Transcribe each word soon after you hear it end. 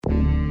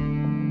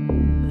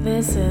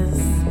This is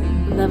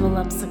Level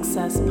Up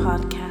Success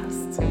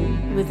Podcast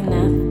with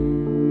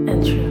Neth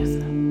and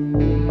Truth.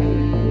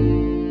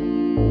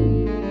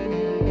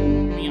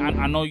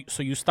 I know.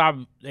 So you stopped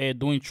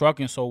doing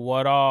trucking. So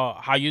what?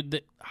 How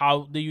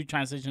did you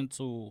transition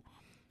to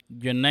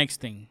your next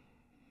thing?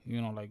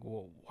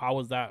 How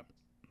was that?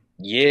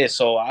 Yeah,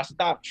 so I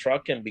stopped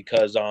trucking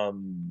because so I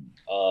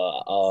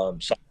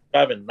was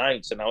driving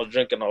nights and I was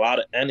drinking a lot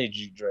of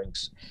energy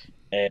drinks,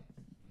 and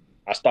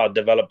I started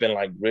developing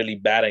like really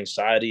bad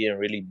anxiety and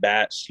really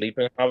bad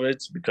sleeping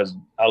habits because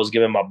I was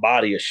giving my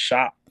body a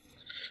shock.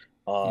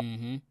 Uh,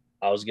 Mm-hmm.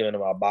 I was giving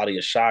my body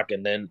a shock,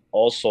 and then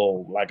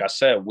also, like I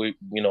said, I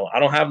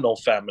don't have no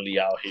family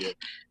out here.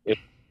 It,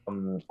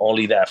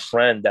 only that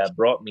friend that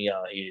brought me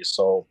out here.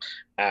 So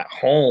at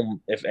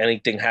home, if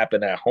anything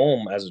happened at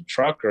home as a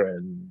trucker,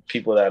 and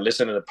people that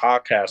listen to the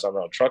podcast, I'm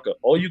a trucker.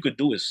 All you could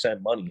do is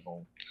send money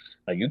home.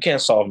 Like you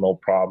can't solve no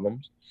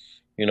problems.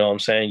 You know what I'm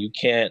saying? You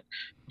can't.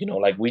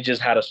 Like we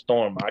just had a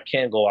storm. I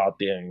can't go out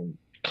there and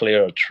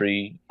clear a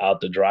tree out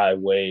the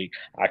driveway.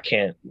 I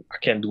can't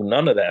do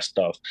none of that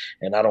stuff,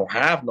 and I don't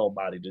have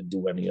nobody to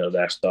do any of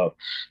that stuff.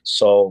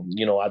 So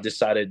I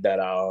decided that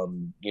I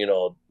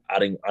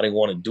didn't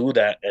want to do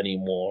that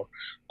anymore,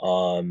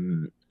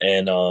 and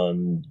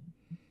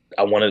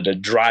I wanted to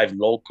drive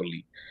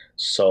locally.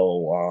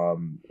 So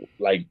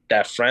like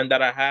that friend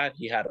that I had,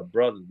 he had a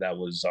brother that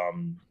was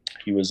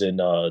he was in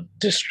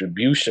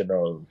distribution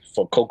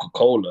for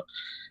Coca-Cola,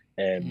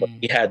 and but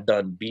he had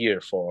done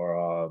beer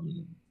for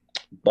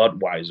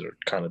Budweiser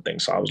kind of thing.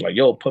 So I was like,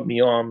 yo, put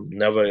me on.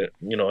 Never, it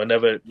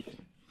never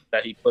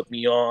that he put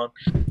me on.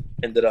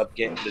 Ended up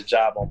getting the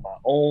job on my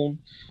own.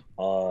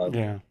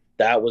 Yeah.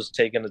 That was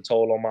taking a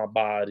toll on my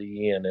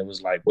body, and it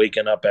was like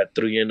waking up at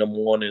 3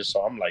 a.m.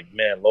 So I'm like,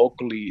 man,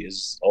 locally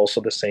is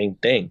also the same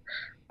thing.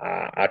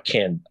 I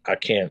can't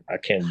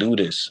do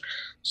this.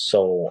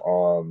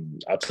 So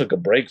I took a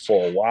break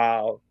for a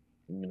while,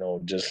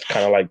 just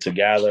kind of like to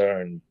gather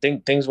and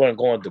think things weren't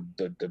going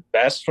the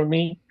best for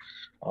me.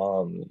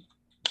 Um,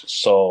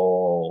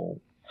 so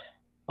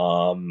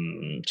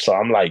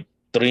I'm like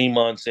 3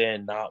 months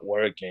in, not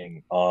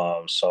working.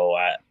 So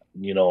I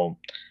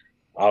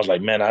was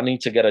like, man, I need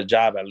to get a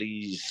job at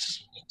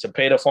least to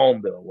pay the phone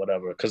bill,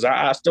 whatever, because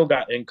I still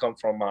got income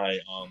from my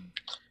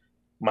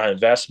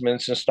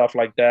investments and stuff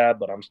like that,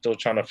 but I'm still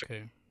trying to.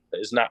 Okay.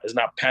 It's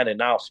not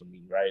panning out for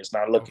me, right? It's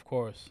not looking. Of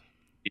course.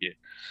 Yeah.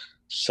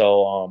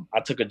 So I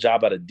took a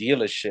job at a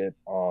dealership,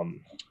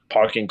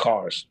 parking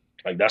cars.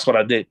 Like that's what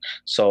I did.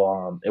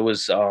 So it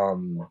was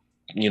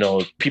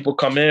people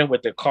come in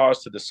with their cars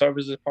to the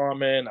service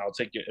department. I'll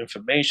take your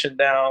information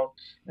down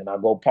and I'll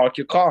go park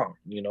your car.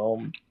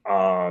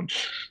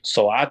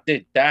 So I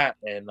did that,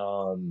 and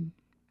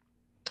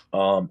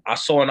I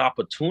saw an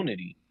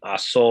opportunity. I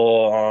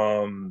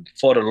saw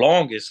for the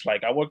longest,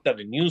 like I worked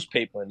at a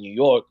newspaper in New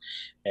York,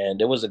 and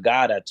there was a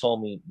guy that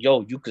told me,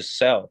 yo, you could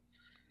sell.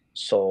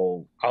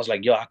 So I was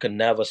like, yo, I could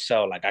never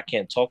sell. Like I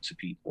can't talk to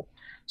people.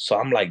 So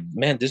I'm like,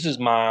 man, this is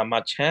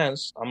my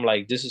chance. I'm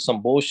like, this is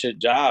some bullshit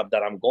job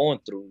that I'm going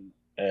through,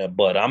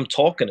 but I'm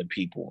talking to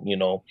people.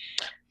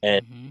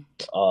 And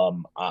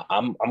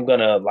I'm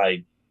gonna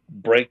like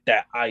break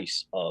that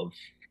ice of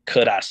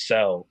could I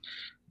sell?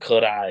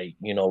 Could I,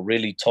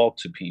 really talk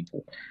to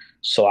people?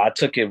 So I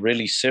took it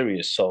really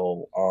serious.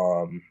 So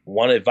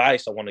one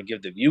advice I want to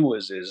give the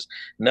viewers is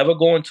never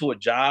go into a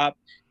job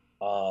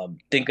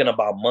thinking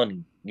about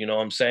money. You know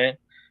what I'm saying?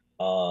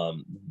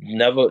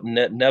 Never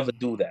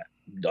do that.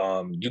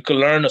 You can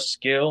learn a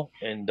skill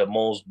in the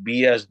most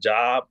BS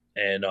job,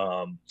 and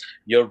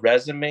your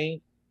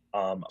resume.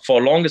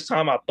 For the longest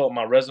time, I thought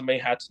my resume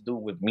had to do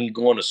with me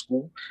going to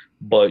school,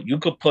 but you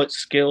could put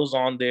skills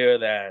on there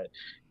that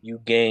you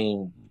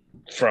gain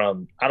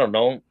from, I don't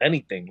know,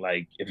 anything.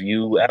 Like if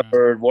you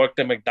ever worked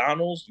at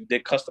McDonald's, you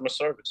did customer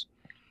service.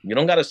 You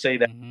don't got to say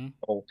that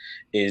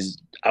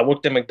is I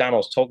worked at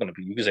McDonald's talking to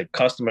people. You can say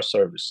customer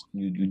service.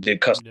 You did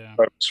customer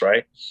service,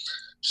 right?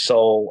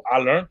 So I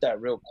learned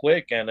that real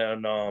quick, and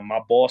then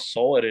my boss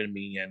saw it in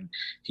me, and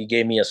he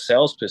gave me a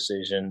sales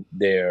position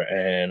there,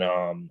 and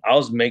I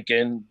was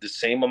making the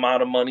same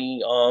amount of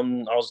money.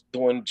 I was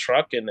doing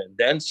trucking and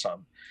then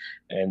some,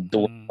 and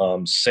doing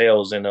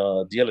sales in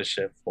a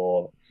dealership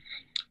for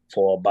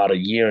about a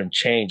year and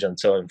change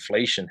until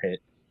inflation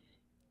hit.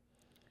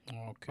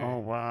 Okay. Oh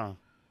wow.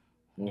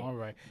 All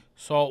right.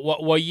 So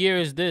what year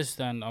is this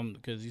then?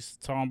 Because he's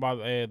talking about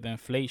the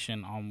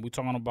inflation. We're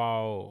talking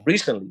about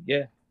recently,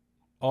 yeah.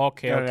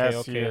 Okay.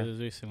 Last year. This is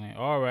recently.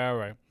 All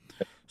right.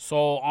 So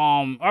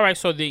all right.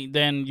 So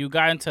then you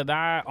got into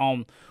that.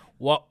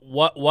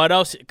 What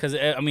else? Because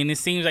I mean, it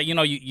seems like you're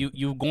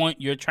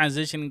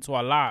transitioning to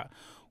a lot,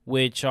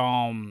 which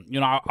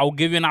I'll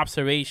give you an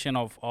observation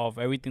of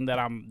everything that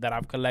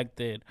I've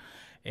collected.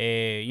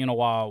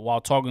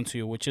 While talking to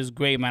you, which is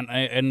great, man.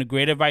 And the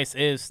great advice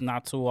is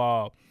not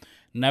to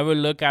never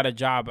look at a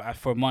job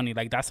for money.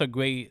 Like that's a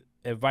great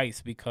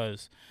advice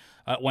because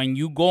when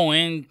you go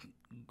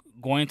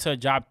into a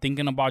job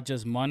thinking about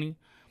just money,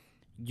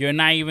 you're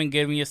not even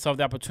giving yourself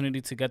the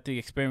opportunity to get the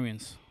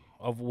experience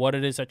of what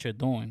it is that you're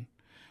doing.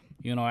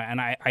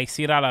 And I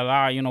see that a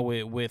lot,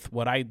 with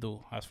what I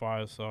do as far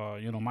as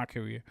my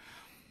career.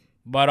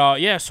 But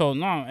yeah, so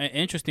no,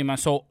 interesting, man.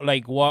 So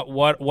like,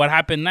 what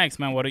happened next,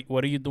 man?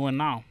 What are you doing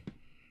now?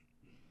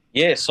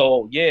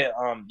 So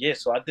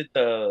I did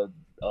the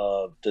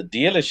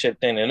dealership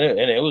thing, and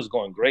it was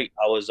going great.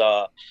 I was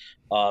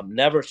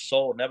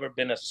never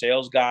been a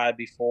sales guy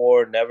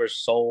before, never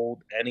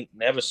sold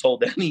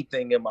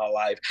anything in my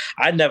life.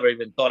 I never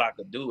even thought I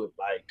could do it.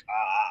 Like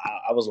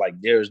I was like,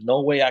 there's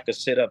no way I could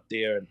sit up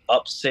there and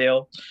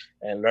upsell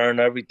and learn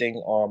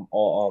everything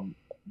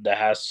that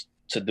has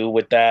to do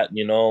with that.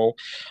 And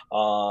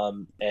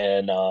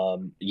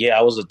yeah,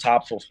 I was a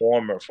top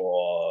performer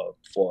for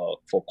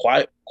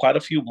quite a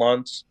few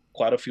months.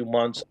 Quite a few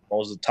months. I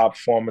was the top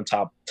performer,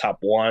 top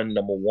one,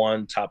 number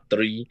one, top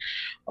three,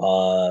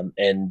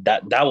 and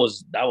that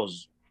was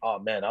oh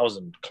man, I was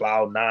in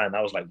cloud nine.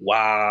 I was like,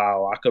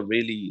 wow, I could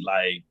really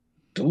like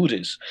do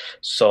this.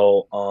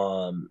 So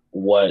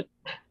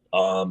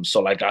so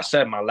like I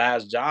said, my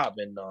last job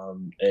in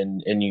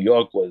New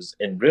York was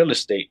in real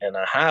estate, and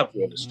I have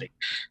real Hmm. estate.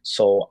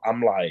 So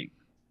I'm like,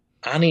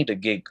 I need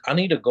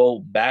to go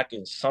back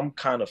in some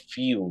kind of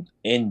field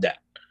in that.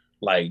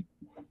 Like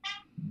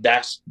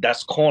that's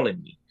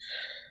calling me.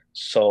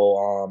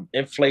 So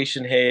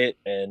inflation hit,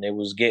 and it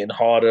was getting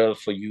harder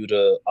for you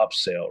to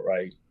upsell,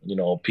 right?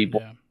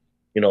 People,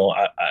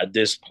 Yeah, at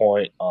this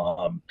point,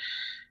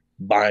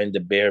 buying the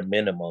bare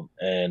minimum,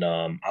 and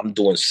I'm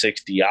doing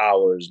 60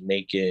 hours,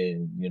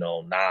 making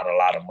not a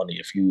lot of money.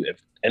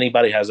 If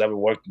anybody has ever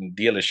worked in a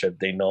dealership,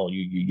 they know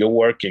you're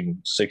working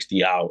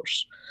 60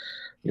 hours.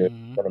 You're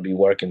hmm, going to be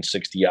working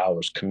 60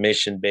 hours,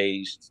 commission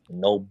based,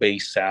 no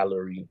base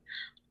salary.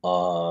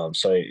 So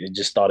it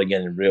just started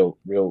getting real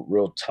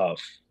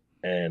tough,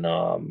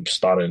 and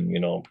starting,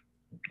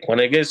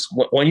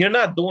 when you're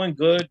not doing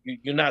good,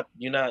 you're not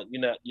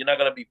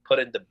gonna be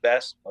putting the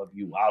best of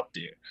you out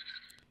there.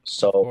 of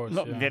So course,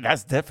 No, yeah.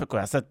 that's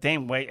difficult. That's the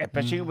thing, way,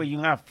 especially when Hmm.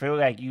 you not feel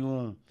like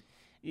you're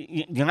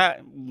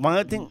not. One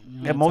of the things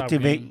In that the top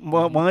motivate, game.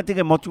 one of the things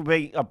that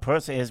motivate a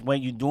person is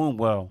when you're doing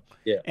well,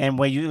 yeah, and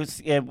when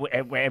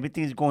when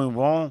everything's going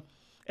wrong,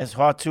 it's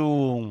hard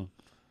to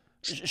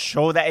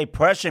show that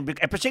impression.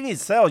 Especially in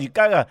sales, you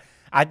gotta.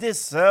 I did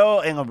sell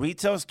in a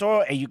retail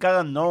store, and you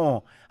gotta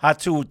know how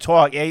to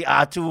talk,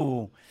 how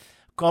to.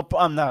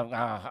 I'm not.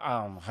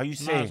 How you No, it's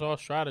say? all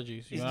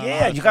strategies. You gotta know how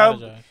Yeah, to you gotta.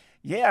 strategize.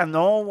 Yeah,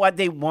 know what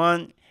they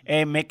want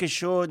and making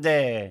sure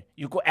that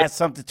you could add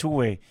something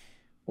to it.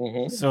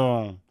 hmm.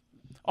 So,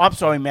 oh, I'm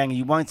sorry, man.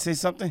 You want to say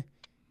something?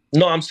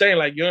 No, I'm saying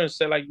like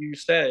like you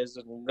said, is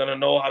gonna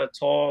know how to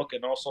talk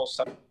and also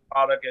sell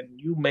product, and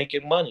you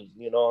making money.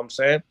 You know what I'm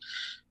saying?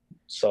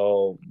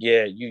 So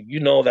yeah, you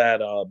know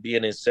that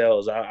being in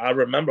sales, I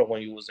remember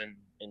when you was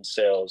in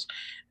sales,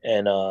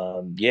 and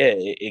yeah,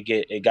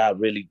 it got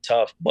really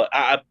tough. But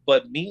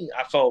me,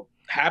 I felt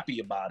happy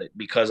about it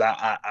because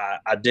I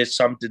did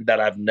something that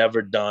I've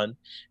never done,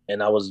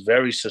 and I was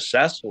very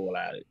successful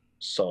at it.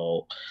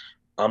 So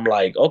I'm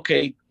like,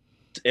 okay,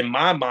 in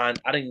my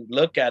mind, I didn't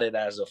look at it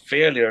as a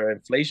failure.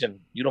 Inflation,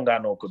 you don't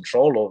got no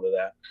control over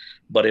that.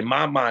 But in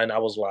my mind, I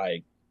was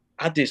like,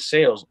 I did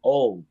sales.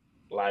 Oh,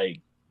 like,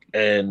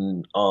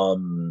 and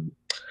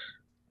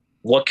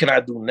what can I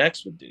do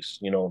next with this?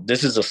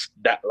 This is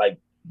that like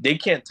they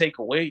can't take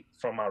away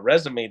from my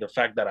resume the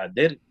fact that I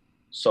did it.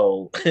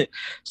 So,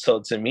 so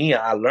to me,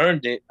 I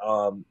learned it.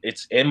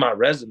 It's in my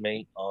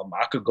resume.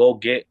 I could go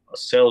get a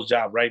sales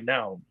job right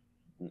now,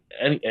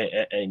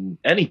 and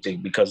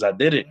anything because I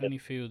did it. Any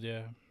field,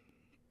 yeah.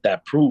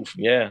 That proof,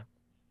 yeah.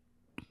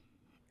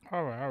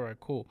 All right,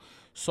 cool.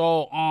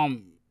 So,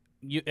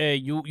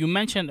 you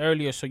mentioned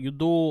earlier, so you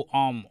do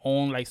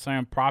own like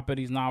certain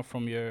properties now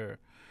from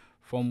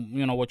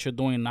what you're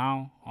doing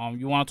now.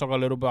 You want to talk a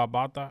little bit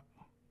about that?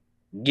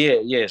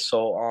 Yeah.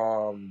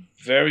 So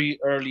very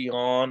early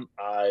on,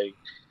 I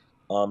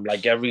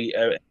like every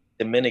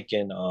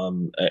Dominican,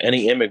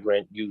 any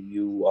immigrant,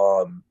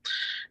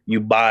 you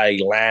buy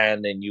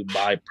land and you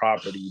buy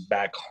property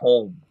back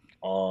home.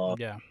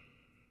 Yeah.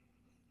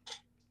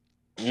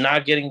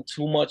 Not getting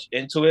too much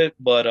into it,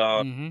 but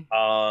Mm-hmm.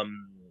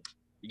 um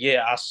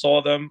yeah, I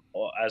saw them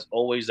as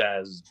always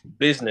as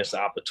business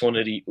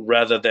opportunity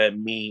rather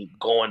than me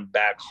going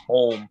back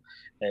home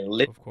and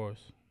live. Of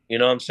course. You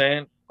know what I'm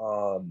saying?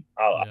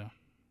 Yeah.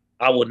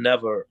 I would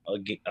never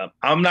again.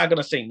 I'm not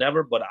gonna say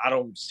never, but I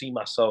don't see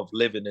myself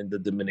living in the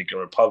Dominican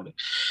Republic.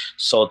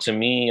 So to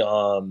me,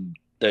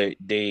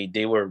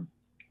 they were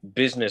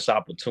business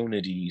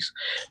opportunities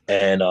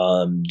and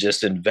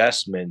just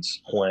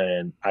investments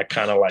when I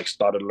kind of like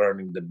started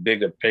learning the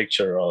bigger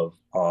picture of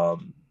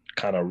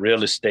kind of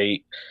real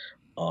estate.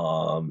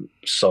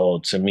 So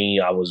to me,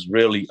 I was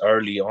really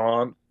early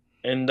on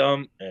in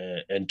them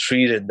and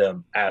treated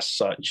them as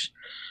such.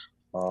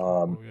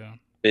 Um, Cool. Yeah.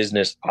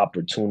 Business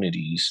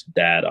opportunities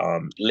that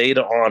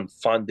later on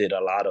funded a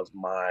lot of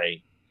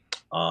my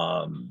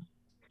um,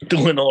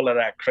 doing all of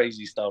that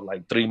crazy stuff,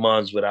 like 3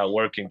 months without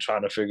working,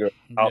 trying to figure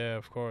out Yeah.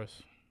 Of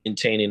course.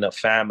 maintaining a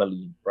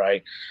family,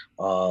 right?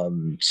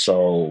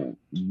 So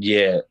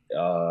yeah,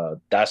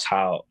 that's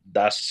how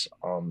that's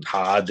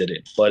how I did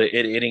it. But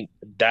it ain't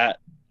that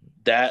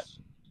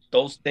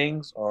those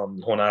things.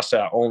 When I say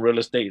I own real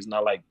estate, it's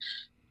not like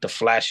the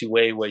flashy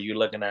way where you're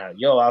looking at,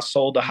 yo, I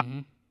sold the house Mm-hmm.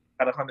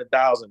 at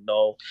 100,000.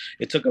 No,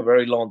 it took a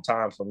very long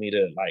time for me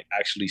to like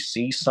actually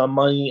see some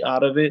money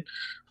out of it,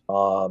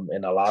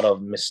 and a lot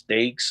of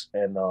mistakes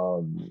and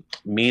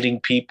meeting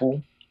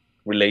people,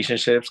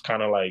 relationships,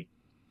 kind of like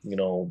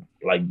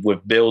like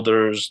with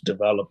builders,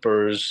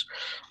 developers.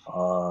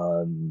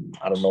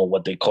 I don't know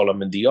what they call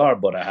them in DR,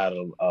 but I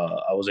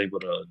was able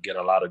to get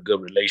a lot of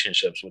good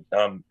relationships with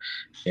them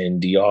in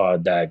DR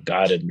that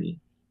guided me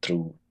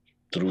through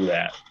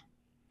that.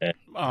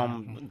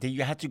 And Did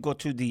you have to go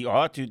to the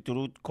art to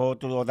go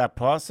through all that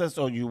process,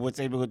 or you was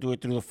able to do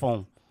it through the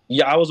phone?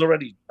 yeah, I was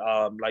already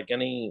like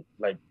any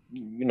like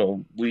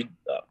we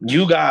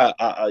you guys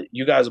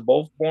are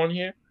both born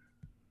here.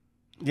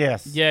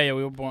 Yes. Yeah, yeah,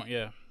 we were born.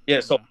 Yeah, Yeah,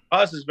 so yeah. for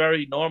us it's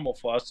very normal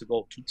for us to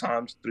go 2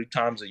 times, 3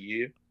 times a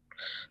year.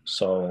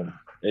 So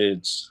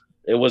it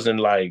wasn't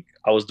like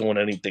I was doing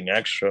anything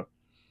extra.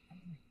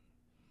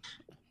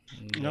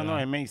 No, no,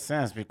 Yeah. it makes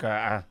sense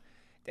because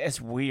that's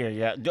weird.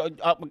 Yeah.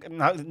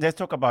 Now, let's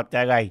talk about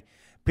that. Like,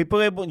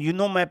 people able,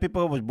 man,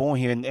 people was born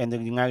here in the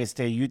United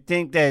States. You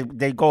think that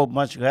they go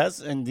much less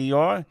in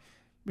DR?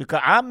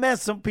 Because I met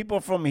some people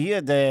from here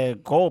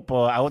that go,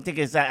 but I don't think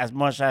it's as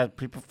much as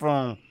people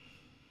from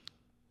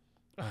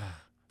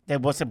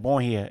that wasn't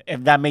born here.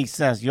 If that makes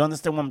sense, you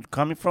understand where I'm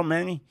coming from,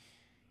 Manny?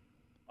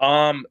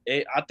 I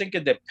think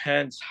it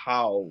depends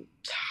how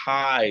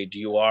tied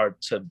you are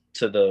to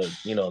the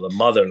the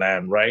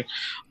motherland, right?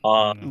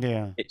 Um,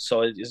 Yeah. Yeah.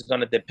 it's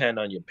gonna depend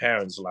on your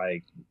parents.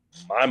 Like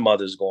my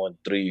mother's going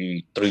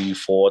three,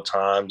 4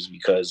 times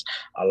because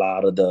a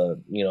lot of the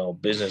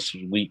business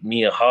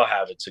me and her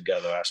have it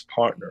together as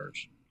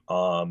partners.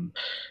 Um,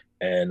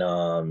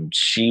 and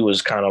she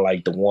was kind of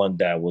like the one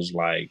that was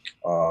like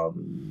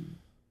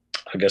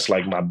I guess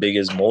like my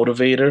biggest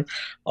motivator.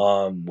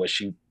 When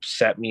she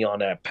set me on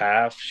that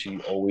path, she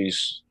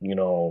always,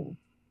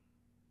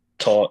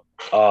 taught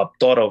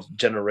thought of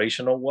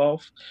generational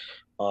wealth.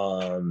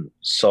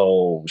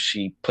 So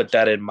she put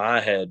that in my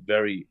head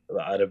very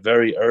at a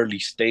very early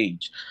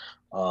stage.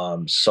 I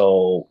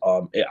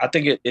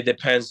think it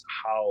depends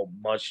how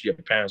much your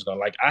parents gone.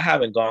 Like I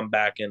haven't gone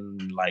back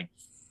in like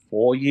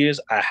 4 years.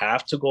 I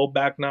have to go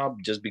back now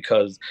just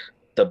because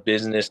the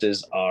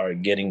businesses are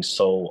getting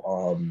so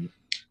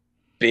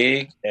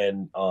big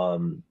and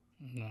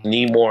Yeah.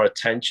 need more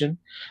attention.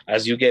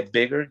 As you get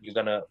bigger, you're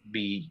gonna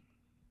be,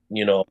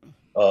 you know,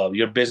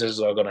 your businesses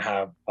are gonna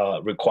have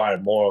require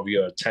more of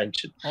your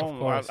attention. Of Oh,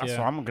 course. so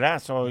Yeah. I'm glad.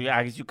 So yeah,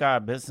 I guess you got a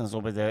business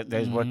over there that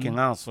is Mm-hmm. working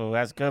out. So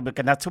that's good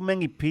because not too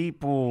many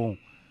people.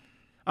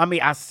 I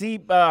mean, I see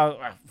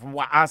from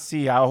what I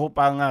see. I hope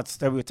I'm not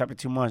stereotyping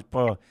too much,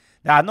 but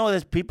I know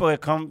there's people that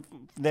come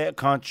from their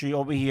country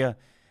over here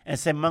and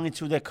send money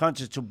to their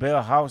country to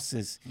build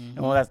houses and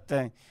all Mm-hmm. that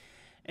thing.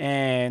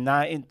 And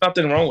not in,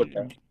 Nothing wrong with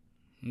that.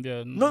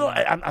 Yeah. no, no,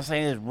 Yeah. I'm not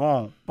saying it's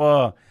wrong,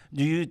 but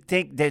do you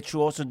think that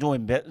you also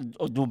doing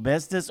or do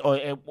business, or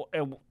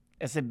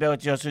is it better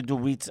to also do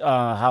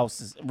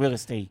houses, real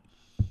estate?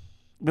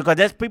 Because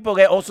there's people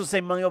that also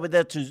send money over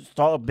there to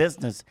start a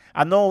business.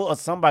 I know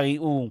somebody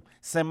who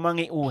send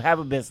money who have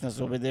a business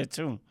over there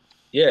too.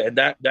 Yeah, and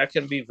that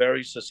can be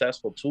very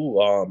successful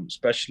too.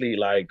 Especially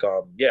like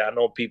yeah, I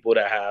know people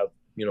that have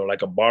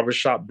like a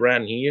barbershop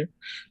brand here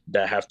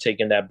that have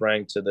taken that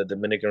brand to the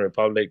Dominican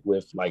Republic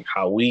with like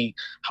how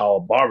a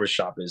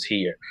barbershop is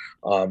here.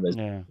 It's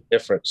Yeah.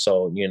 different.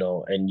 So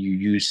and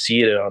you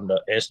see it on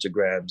the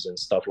Instagrams and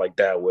stuff like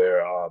that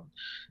where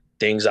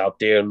things out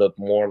there look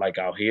more like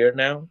out here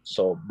now.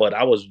 So, but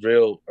I was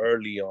real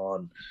early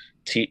on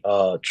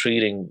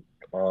treating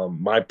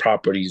my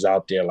properties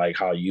out there like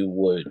how you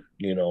would,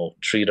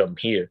 treat them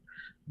here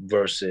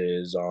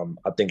versus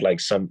I think like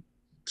some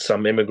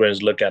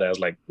immigrants look at it as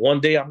like one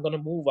day I'm gonna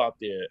move out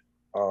there.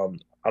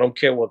 I don't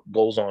care what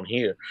goes on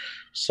here.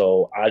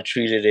 So I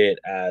treated it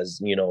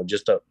as,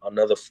 just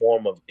another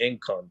form of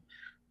income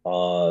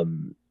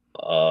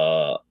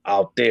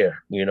out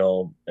there,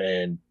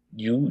 and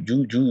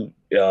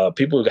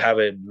people have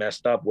it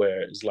messed up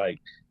where it's like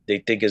they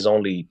think it's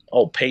only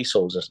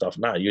pesos and stuff.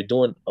 Nah, you're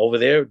doing over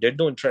there, they're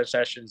doing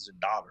transactions in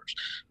dollars.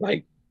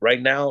 Like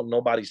right now,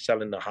 nobody's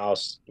selling the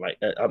house. Like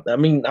I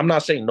mean, I'm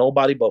not saying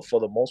nobody, but for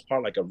the most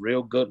part, like a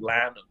real good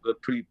land, a good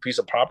piece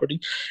of property,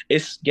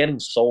 it's getting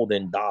sold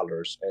in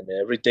dollars, and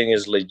everything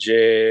is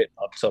legit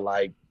up to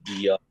like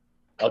the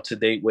up to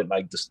date with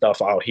like the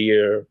stuff out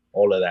here,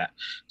 all of that.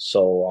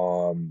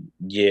 So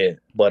yeah,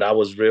 but I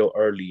was real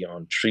early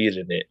on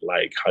treating it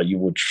like how you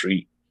would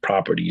treat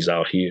properties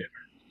out here.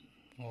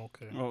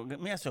 Okay. Well,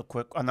 let me ask you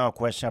another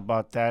question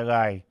about that.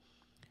 Like,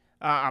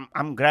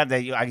 I'm glad that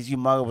I guess your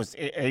mother was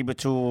able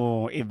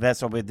to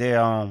invest over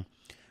there.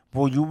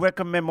 Would you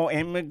recommend more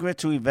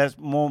immigrants to invest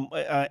more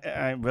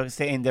real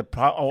estate in the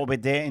over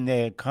there in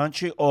the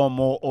country, or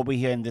more over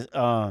here in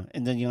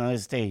the United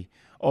States,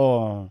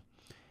 or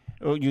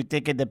you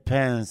think it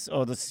depends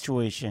on the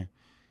situation?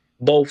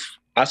 Both.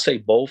 I say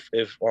both.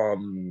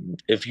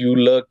 If you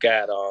look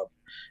at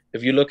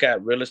if you look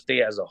at real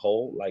estate as a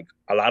whole, like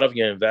a lot of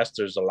your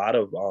investors, a lot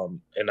of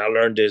and I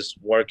learned this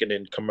working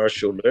in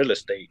commercial real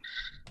estate,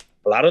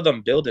 a lot of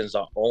them buildings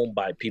are owned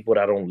by people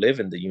that don't live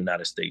in the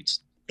United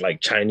States,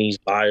 like Chinese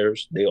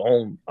buyers. They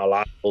own a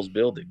lot of those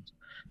buildings.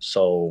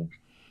 So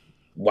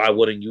why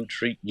wouldn't you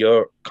treat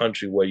your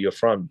country where you're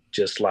from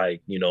just like,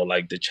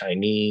 like the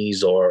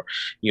Chinese, or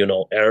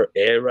the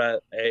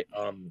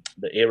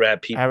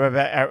Arab people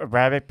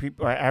Arabic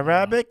people,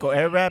 Arabic or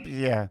Arab,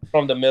 yeah.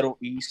 from the Middle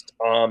East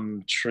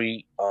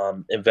treat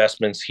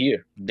investments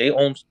here. They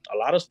own a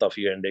lot of stuff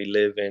here, and they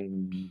live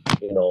in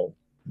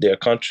their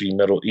country,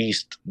 Middle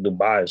East,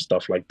 Dubai, and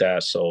stuff like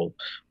that. So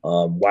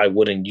why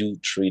wouldn't you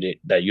treat it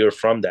that you're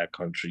from that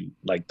country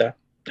like that?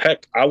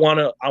 Heck, I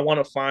wanna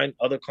find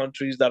other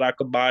countries that I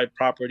could buy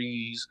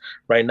properties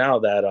right now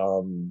that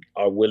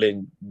are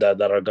willing,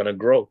 that are gonna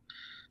grow.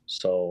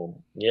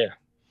 So yeah.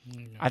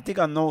 I think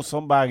I know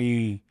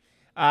somebody.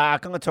 I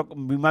can talk.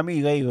 Remind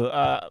me later.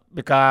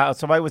 Because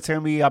somebody was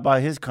telling me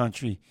about his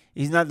country.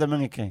 He's not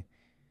Dominican.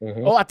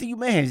 Hmm. Oh, I think you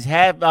met him. He's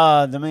half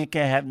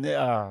Dominican,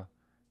 half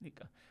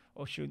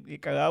oh shoot,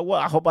 Nicaragua.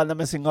 I hope I'm not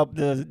messing up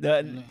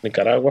the.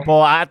 Nicaragua.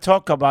 But I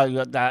talk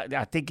about that.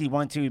 I think he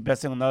wanted to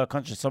invest in another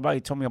country. Somebody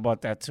told me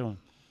about that too.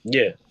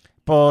 Yeah.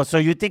 But so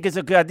you think it's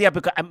a good idea?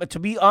 Because to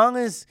be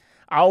honest,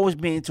 I always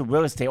been into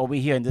real estate over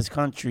here in this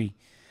country,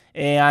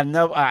 and I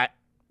know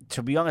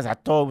to be honest, I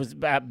thought it was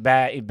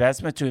bad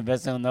investment to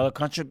invest in another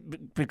country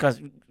because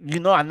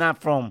I'm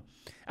not from.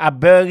 I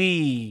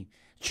barely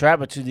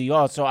travel to the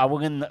yard, so I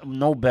wouldn't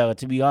know better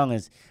to be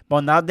honest.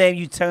 But now that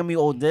you tell me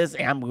all this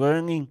and I'm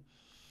learning,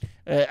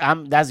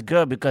 that's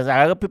good because a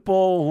lot of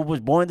people who was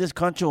born in this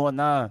country or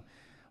not,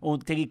 who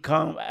think he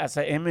come as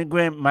an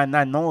immigrant might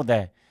not know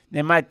that.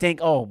 They might think,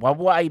 oh, why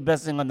would I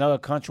invest in another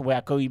country where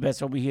I could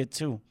invest over here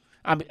too?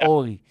 I mean,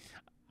 only.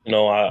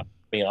 I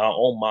mean, I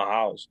own my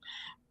house,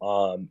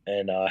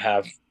 and I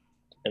have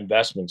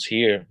investments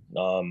here.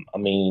 I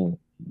mean,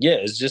 yeah,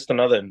 it's just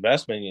another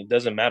investment. It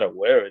doesn't matter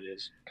where it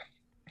is.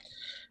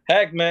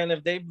 Heck, man,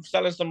 if they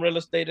selling some real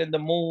estate in the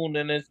moon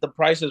and it's the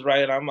price is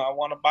right, I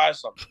want to buy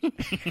something.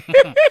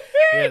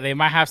 Yeah, they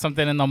might have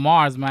something in the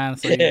Mars, man.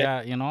 So you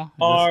Yeah. got,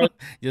 Mars.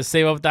 just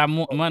save up that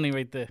money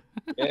right there.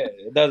 Yeah,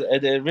 it does.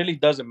 It really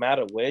doesn't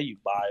matter where you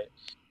buy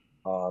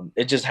it.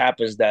 It just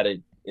happens that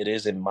it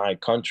is in my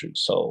country,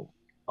 so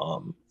I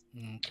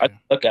Okay.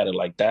 look at it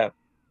like that.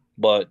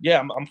 But yeah,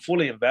 I'm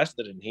fully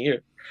invested in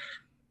here.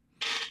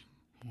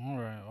 All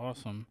right.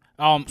 Awesome.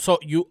 So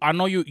I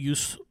know you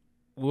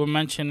were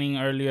mentioning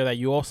earlier that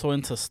you also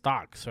into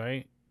stocks,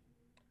 right?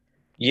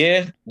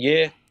 Yeah,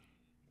 yeah.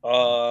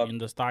 In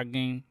the stock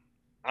game.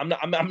 I'm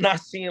not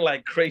seeing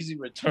like crazy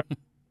returns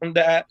from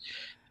that.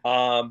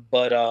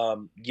 But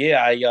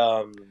yeah,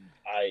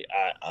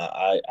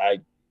 I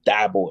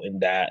dabble in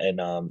that,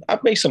 and I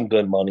make some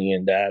good money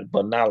in that,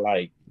 but not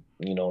like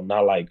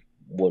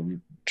what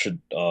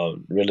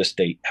real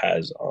estate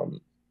has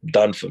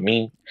done for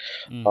me.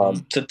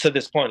 Mm-hmm. To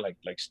this point,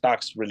 like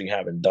stocks really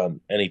haven't done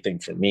anything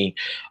for me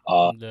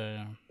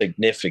Yeah.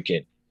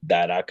 significant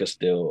that I could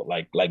still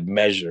like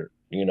measure,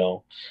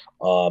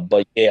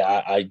 but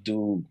yeah, I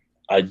do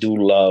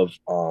love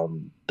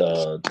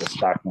the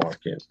stock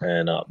market,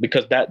 and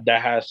because that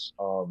has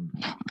uh,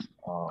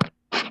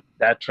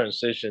 that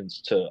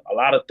transitions to a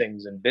lot of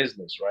things in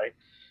business, right?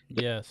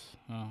 Yes.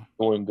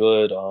 Doing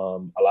good. A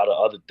lot of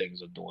other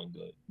things are doing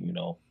good.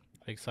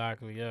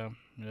 Exactly. Yeah.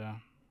 Yeah.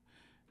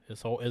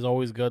 It's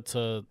always good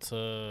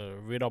to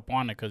read up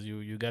on it because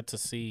you get to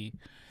see,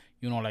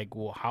 like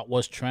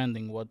what's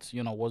trending, what's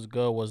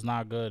good, what's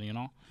not good.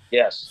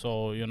 Yes.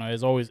 So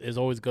it's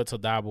always good to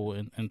dabble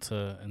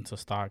into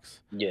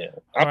stocks. Yeah.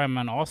 All right,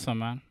 man. Awesome,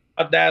 man.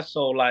 That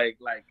so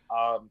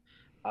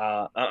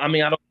I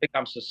mean, I don't think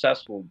I'm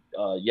successful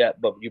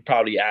yet, but you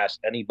probably ask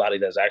anybody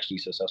that's actually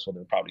successful,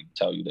 they'll probably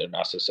tell you they're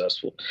not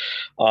successful.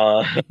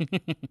 Uh,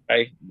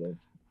 right?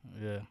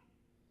 Yeah.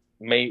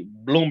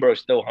 Bloomberg's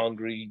still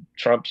hungry,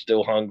 Trump's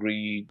still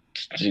hungry,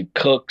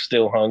 Cook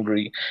still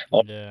hungry,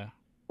 Yeah.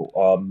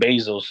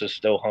 Bezos is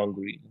still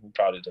hungry. He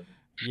probably doesn't.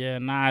 Yeah.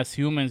 Nah, as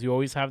humans, you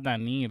always have that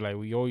need. Like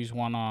we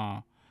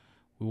wanna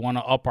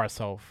up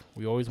ourselves.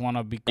 We always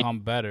wanna become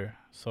better.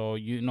 So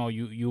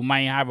you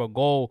might have a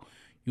goal.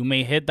 You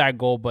may hit that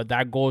goal, but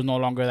that goal is no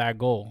longer that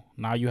goal.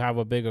 Now you have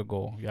a bigger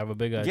goal. You have a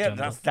bigger Yeah,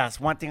 agenda. that's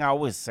one thing I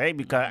always say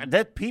because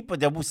there people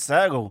that will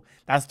settle.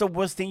 That's the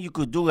worst thing you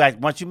could do. Like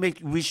once you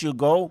reach your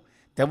goal,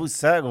 they will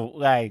settle.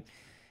 Like,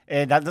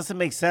 and that doesn't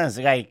make sense.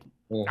 Like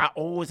Mm. I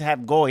always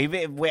have goal, even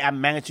if I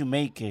manage to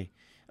make it,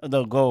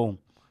 the goal.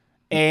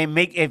 And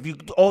if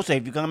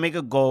you're gonna make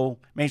a goal,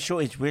 make sure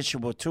it's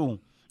reachable too.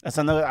 That's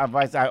another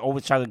advice I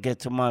always try to get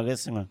to my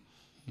listener.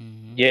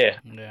 Hmm. Yeah,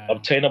 Yeah.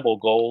 obtainable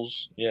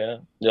goals. Yeah,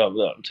 yeah,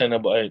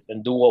 obtainable,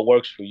 and do what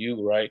works for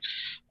you, right?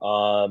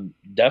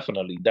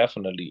 Definitely,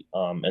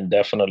 and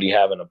definitely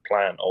having a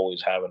plan.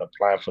 Always having a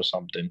plan for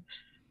something,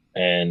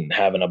 and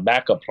having a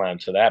backup plan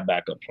to that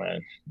backup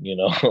plan.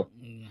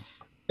 Mm.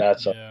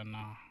 That's Yeah. No.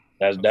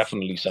 that's That's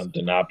definitely that's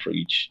something I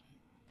preach.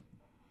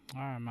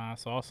 All right, man.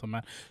 That's awesome,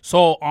 man.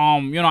 So, I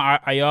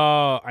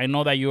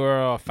know that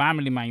you're a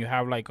family man. You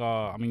have like,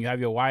 I mean, you have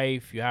your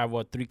wife. You have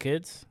what, 3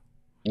 kids?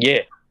 Yeah,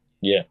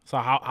 yeah. So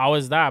how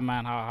is that,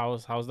 man?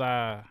 How's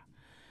that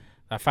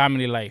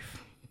family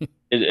life?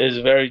 It's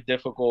very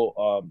difficult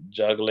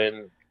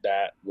juggling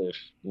that with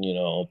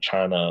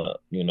trying to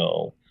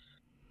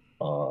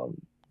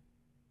um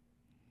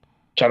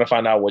trying to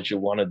find out what you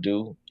want to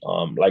do.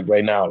 Like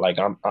right now, like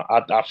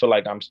I feel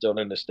like I'm still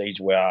in the stage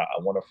where I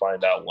want to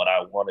find out what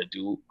I want to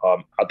do.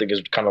 I think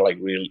it's kind of like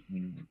really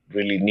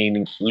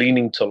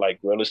leaning to like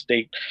real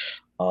estate.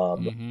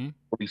 Mm-hmm.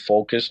 Really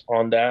focus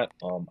on that.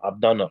 I've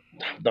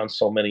done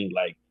so many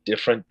like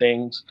different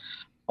things.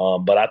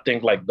 But I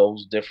think like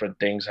those different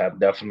things have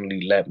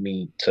definitely led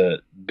me to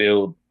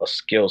build a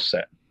skill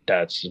set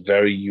that's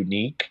very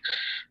unique.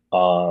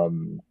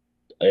 Um,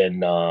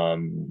 and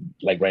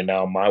like right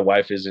now, my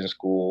wife is in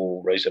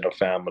school, raising a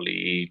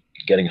family,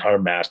 getting her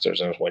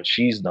master's, and when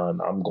she's done,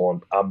 I'm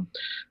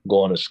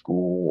going to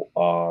school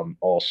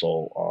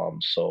also.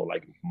 So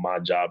like my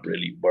job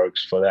really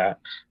works for that,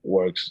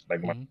 works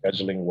like my Okay.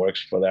 scheduling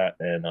works for that,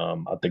 and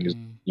I think it's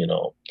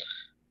Mm.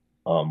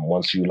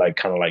 once you like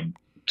kind of like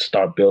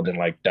start building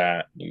like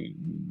that,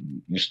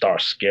 you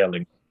start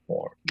scaling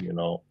more.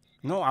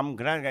 No, I'm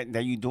glad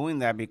that you're doing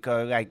that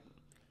because like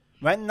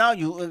right now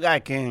you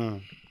like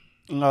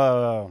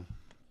uh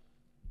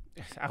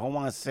I don't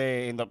want to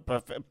say in the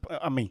perfect.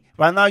 I mean,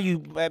 right now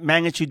you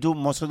manage to do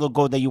most of the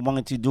goal that you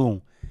wanted to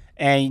do,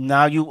 and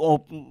now you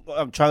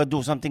try to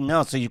do something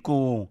else so you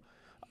could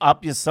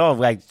up yourself,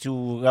 like to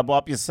level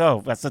up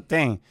yourself. That's the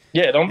thing.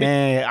 Yeah, don't be.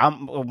 And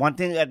I'm one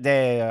thing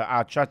that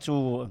I try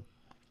to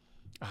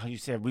how you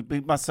said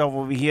repeat myself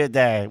over here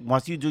that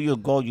once you do your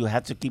goal, you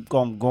have to keep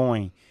on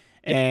going,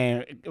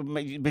 Yeah,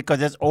 and because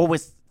there's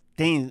always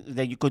things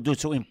that you could do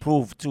to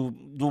improve, to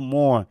do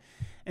more,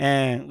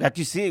 and like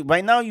you see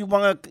right now, you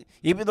want to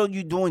even though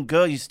you're doing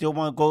good, you still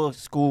want to go to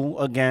school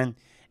again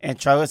and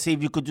try to see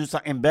if you could do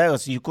something better,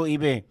 so you could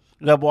even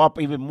level up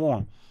even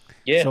more.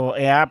 yeah. So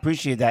yeah, I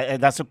appreciate that.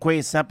 And that's a great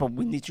example.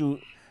 We need you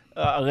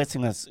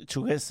listeners to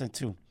listen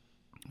to.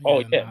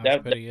 Oh Yeah, yeah, nah, that's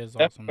that pretty is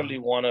awesome, definitely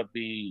man. want to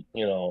be.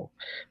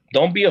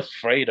 Don't be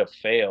afraid to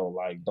fail.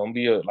 Like, don't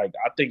be like.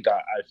 I think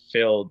I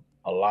failed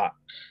a lot,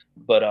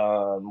 but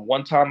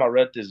one time I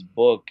read this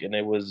book and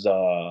it was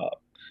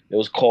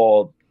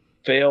called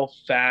 "Fail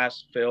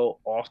Fast, Fail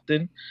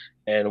Often,"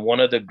 and one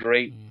of the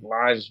great Mm.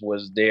 lines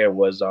was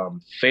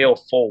 "Fail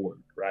forward."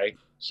 Right,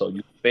 so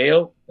you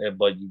fail,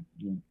 but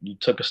you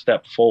took a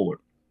step forward.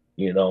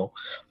 You know,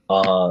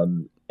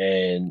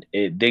 and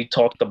they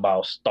talked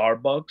about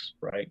Starbucks,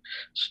 right?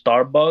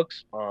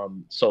 Starbucks.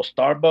 So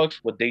Starbucks,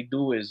 what they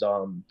do is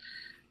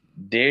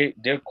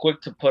they're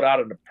quick to put out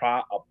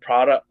a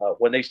product.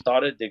 When they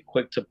started, they're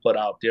quick to put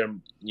out their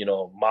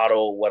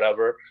model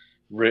whatever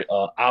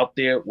out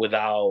there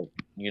without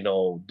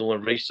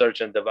doing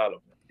research and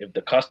development. If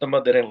the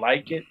customer didn't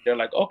like it, they're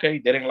like, okay,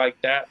 they didn't like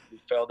that. We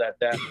failed at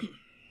that,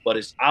 but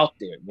it's out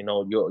there.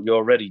 You're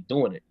already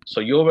doing it, so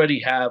you already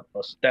have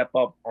a step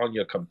up on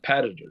your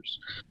competitors.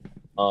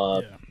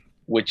 Uh, Yeah.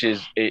 which is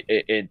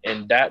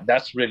and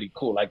that's really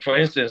cool. Like for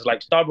instance,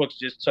 like Starbucks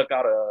just took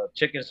out a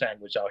chicken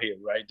sandwich out here,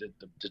 right?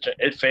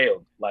 It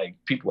failed. Like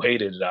people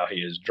hated it out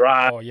here. It's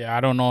dry. Oh yeah, I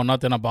don't know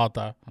nothing about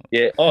that.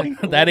 Yeah. Oh,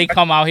 That ain't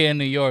come out here in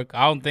New York.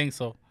 I don't think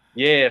so.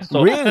 yeah.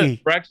 So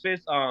Really?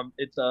 breakfast,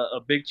 it's a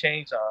big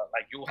change.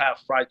 Like you'll have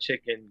fried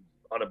chicken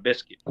on a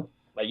biscuit.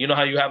 Like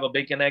how you have a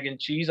bacon, egg, and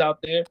cheese out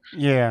there.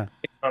 Yeah.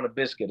 On a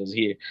biscuit is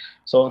here.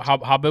 So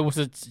How big was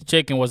the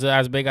chicken? Was it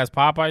as big as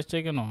Popeye's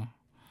chicken or?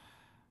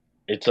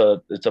 it's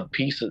a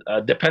piece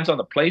of depends on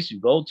the place you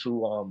go to.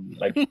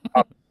 Like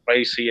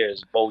place here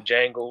is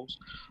Bojangles.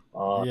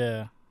 Uh,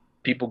 Yeah.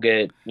 people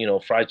get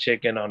fried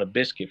chicken on a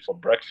biscuit for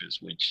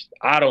breakfast, which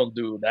I don't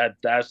do.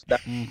 That's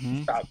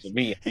Mm-hmm. not for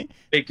me.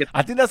 Bacon,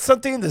 I think that's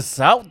something in the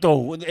South,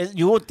 though.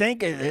 You would think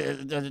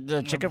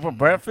the chicken for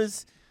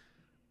breakfast,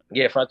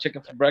 yeah, fried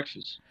chicken for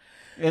breakfast.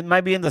 it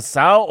might be in the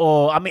South,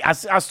 or I mean, I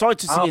started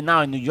to see I it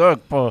now in New York,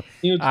 but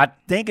don't, I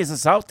think it's a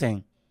South thing.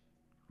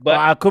 Or but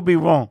I could be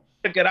wrong.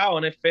 took it out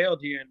and it failed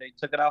here, and they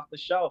took it off the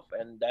shelf,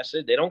 and that's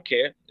it. They don't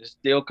care. It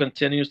still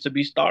continues to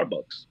be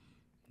Starbucks.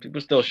 People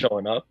still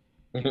showing up.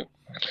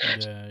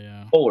 Yeah,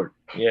 yeah. Forward,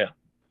 yeah.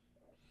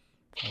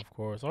 Of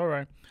course. All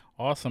right.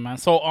 Awesome, man.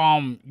 So,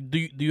 do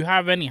you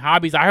have any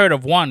hobbies? I heard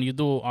of one. You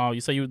do.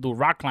 You say you do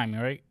rock climbing,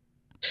 right?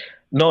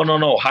 No,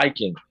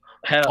 hiking.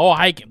 Hell, Oh,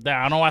 hiking.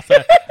 Damn, I know why I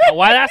said.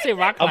 Why did I say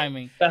rock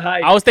climbing? the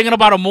hike. I was thinking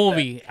about a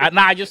movie.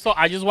 I just saw.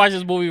 I just watched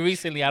this movie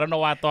recently. I don't know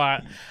why I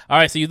thought. All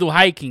right, so you do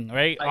hiking,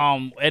 right?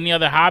 Any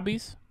other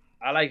hobbies?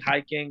 I like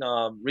hiking.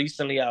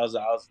 Recently I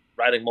was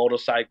riding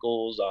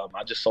motorcycles.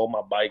 I just sold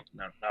my bike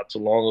not too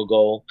long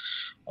ago.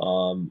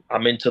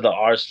 I'm into the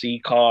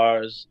RC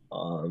cars.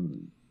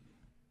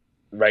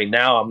 Right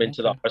now I'm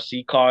into the Okay.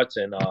 RC carts,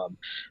 and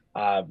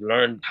I've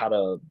learned how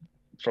to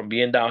from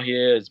being down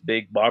here. It's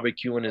big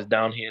barbecuing is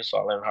down here, so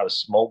I learned how to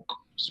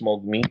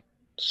smoke meat.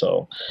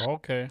 So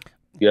Okay.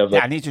 You ever?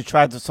 Yeah, I need to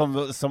try some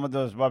of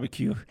those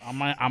barbecue.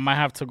 I might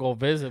have to go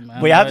visit,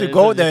 man. We have to It's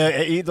go just- there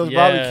and eat those yeah.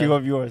 barbecue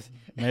of yours.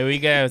 Maybe we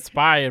get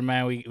inspired,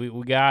 man. We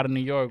get out of New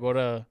York, go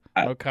to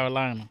I- North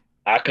Carolina.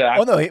 I could.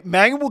 Oh no,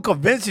 man will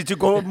convince you to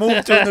go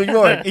move to New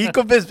York. He ain't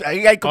convincing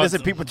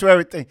Awesome. people to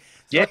everything.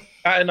 Yeah,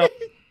 I know.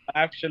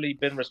 I've actually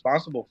been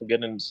responsible for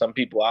getting some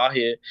people out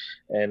here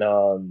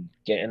and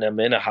getting them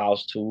in a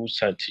house too,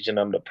 teaching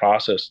them the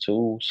process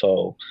too.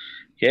 So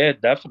yeah,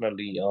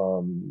 definitely.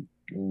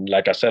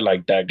 Like I said,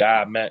 like that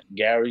guy I met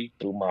Gary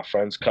through my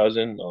friend's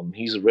cousin.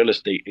 He's a real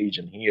estate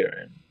agent here,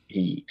 and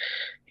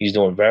he's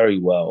doing very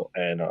well.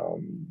 And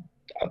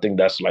I think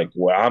that's like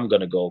where I'm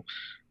gonna go,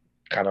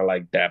 kind of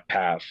like that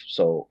path.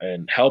 So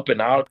and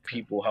helping our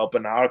people,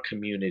 helping our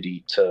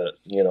community to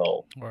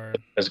Word.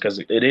 because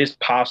it is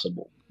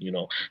possible.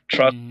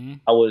 Trust. Mhm.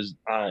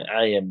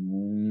 I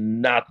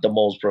am not the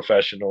most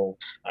professional.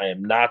 I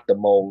am not the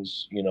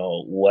most,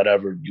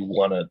 whatever you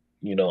want to,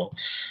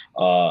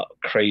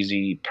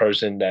 crazy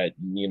person that,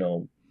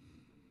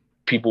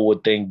 people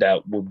would think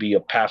that would be a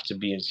path to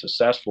being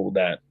successful.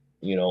 That,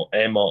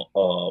 am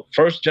a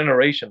first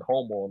generation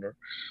homeowner.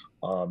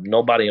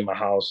 Nobody in my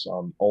house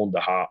owned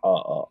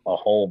a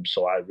home,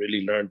 so I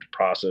really learned the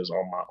process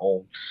on my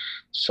own.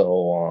 So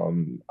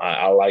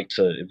I like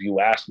to, if you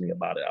ask me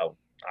about it, I'll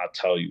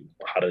tell you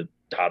how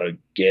to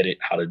get it,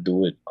 how to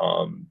do it.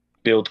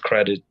 Build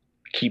credit,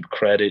 keep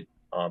credit.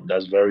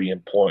 That's very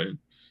important.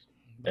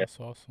 That's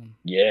awesome.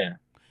 Yeah.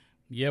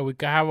 Yeah, we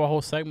could have a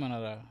whole segment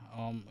of that.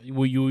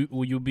 Will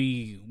you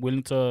be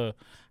willing to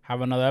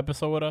have another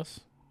episode with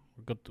us?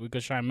 We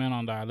could chime in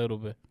on that a little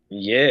bit.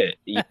 Yeah,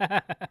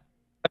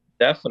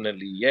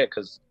 definitely. Yeah,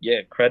 because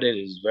credit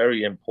is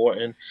very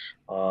important.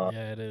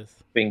 Yeah, it is.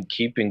 Been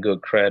keeping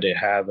good credit,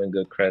 having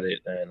good credit,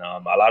 and a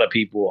lot of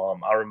people.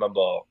 I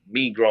remember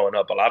me growing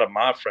up. A lot of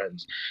my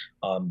friends,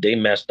 they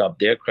messed up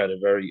their credit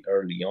very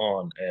early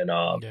on, and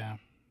Yeah.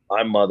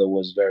 my mother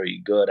was very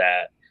good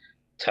at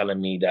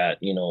telling me that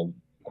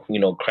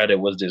credit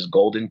was this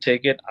golden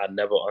ticket. I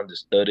never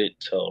understood it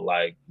till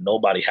like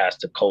nobody has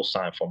to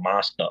co-sign for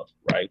my stuff,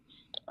 right?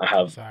 I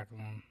have Exactly.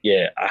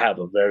 I have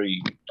a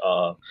very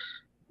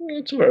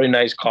it's a very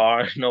nice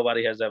car.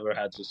 Nobody has ever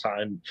had to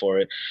sign for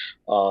it.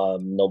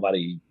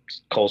 Nobody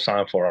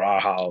co-signed for our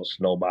house.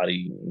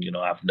 Nobody,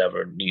 I've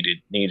never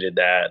needed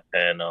that.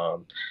 And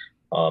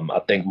I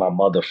thank my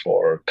mother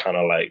for kind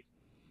of like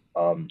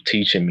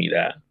teaching me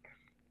that.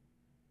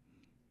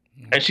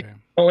 And she Okay.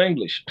 know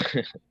English,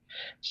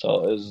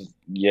 so it's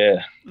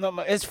No,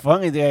 but it's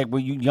funny that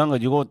when you're younger,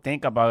 you go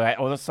think about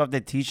all the stuff they're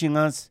teaching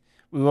us.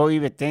 We won't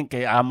even think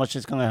how much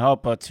it's gonna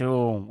help us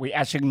till we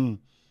actually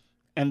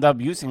end up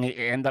using it.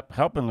 It end up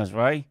helping us,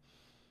 right?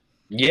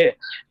 yeah,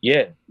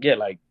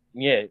 like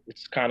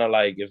it's kind of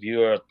like if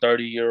you're a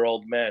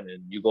 30-year-old man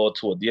and you go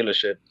to a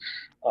dealership,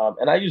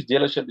 and I use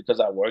dealership because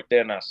I work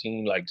there and I've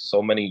seen like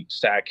so many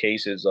sad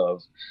cases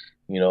of,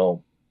 you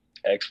know,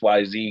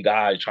 XYZ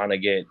guy trying to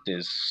get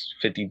this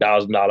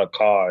 $50,000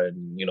 car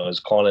and is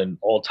calling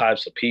all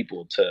types of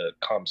people to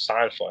come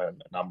sign for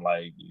him. And I'm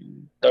like,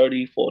 you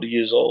 30, 40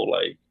 years old,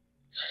 like,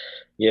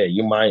 yeah,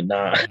 you might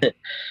not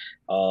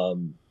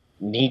um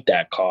need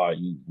that car.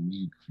 You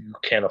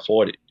can't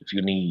afford it if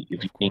you need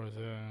Of course,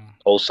 yeah.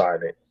 co-sign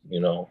it.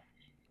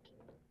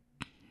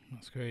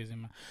 That's crazy,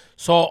 man.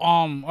 So,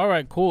 all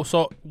right, cool.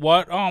 So,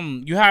 what,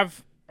 you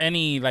have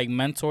any like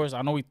mentors?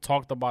 I know we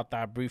talked about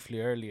that briefly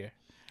earlier.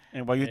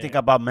 And what you think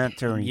about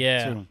mentoring?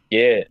 Yeah.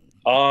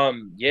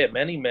 Too?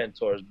 Many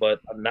mentors, but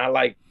not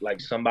like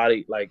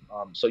somebody like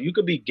so you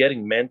could be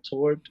getting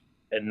mentored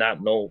and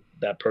not know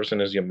that person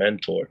is your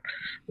mentor,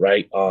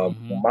 right?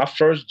 Mhm. My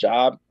first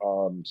job,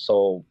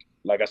 so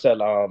like I said,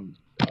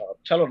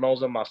 Cello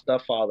knows him, my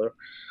stepfather.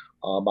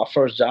 My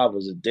first job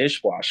was a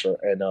dishwasher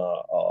in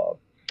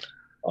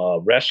a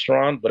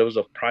restaurant, but it was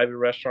a private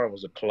restaurant. It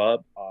was a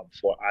club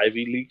for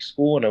Ivy League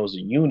school, and it was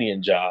a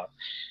union job.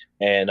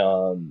 And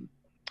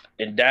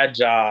in that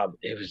job,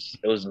 it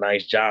was a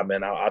nice job,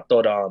 man. I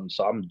thought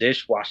so I'm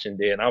dishwashing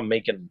there, and I'm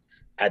making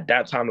at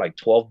that time like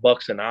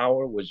 $12 an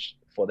hour, which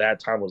for that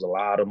time was a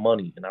lot of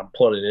money, and I'm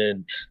putting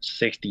in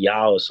 60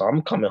 hours, so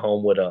I'm coming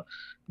home with a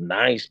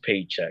nice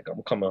paycheck.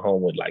 I'm coming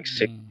home with like Mm.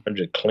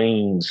 600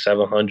 clean,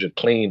 700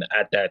 clean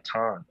at that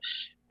time,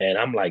 and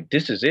I'm like,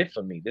 this is it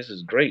for me. This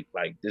is great.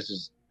 Like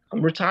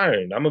I'm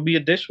retiring. I'm gonna be a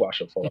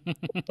dishwasher for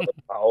my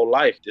whole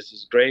life. This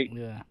is great.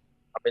 Yeah.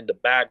 I'm in the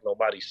back.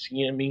 Nobody's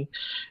seeing me.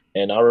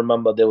 And I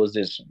remember there was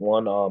this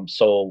one.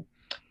 So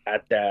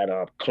at that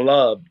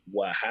club,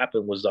 what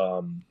happened was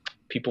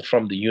people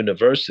from the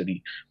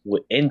university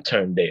would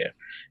intern there,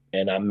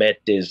 and I met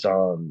this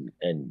and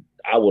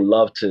I would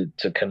love to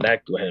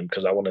connect with him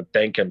because I want to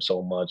thank him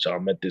so much. I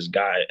met this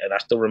guy, and I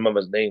still remember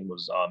his name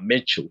was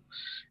Mitchell.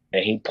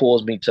 And he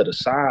pulls me to the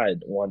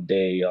side one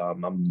day.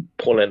 I'm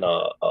pulling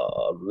a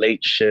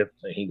late shift,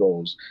 and he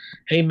goes,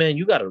 "Hey man,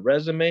 you got a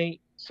resume?"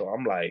 So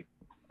I'm like,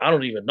 I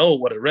don't even know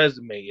what a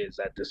resume is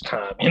at this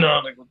time. I'm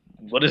like,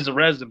 what is a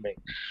resume?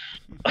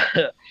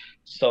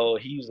 So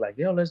he was like,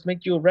 "Yo, let's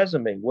make you a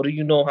resume. What do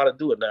you know how to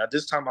do it?" Now at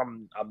this time,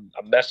 I'm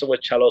messing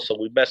with cello, so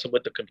we messing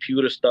with the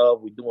computer stuff.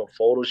 We doing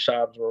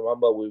Photoshop.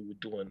 Remember, we were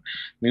doing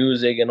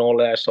music and all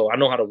that. So I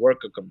know how to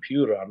work a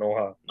computer. I know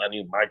how I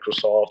need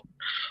Microsoft,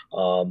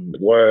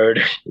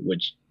 Word,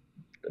 which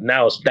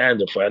now is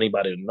standard for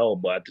anybody to know.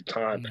 But at the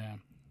time, Yeah.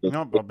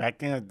 No, but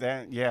back in the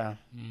day, yeah.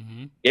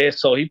 Mm-hmm. yeah.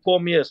 So he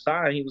pulled me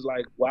aside. He was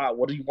like, "Wow,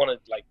 what do you want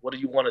to like? What do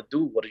you want to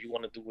do? What do you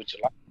want to do with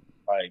your life?"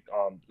 Like,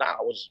 nah,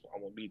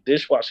 I'm gonna be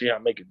dishwasher.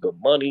 I'm making good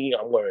money.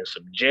 I'm wearing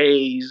some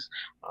J's.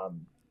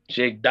 I'm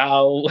jigged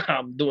out.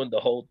 I'm doing the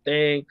whole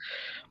thing.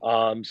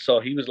 So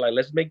he was like,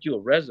 let's make you a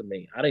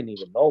resume. I didn't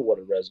even know what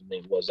a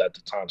resume was at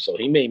the time. So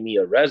he made me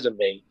a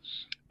resume.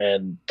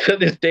 And to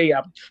this day,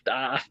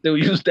 I still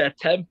use that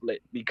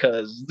template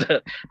because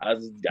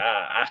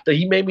after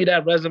he made me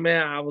that resume,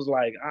 I was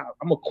like,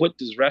 I'm gonna quit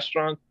this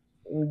restaurant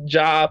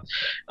job.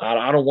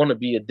 I don't want to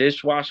be a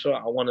dishwasher.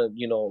 I want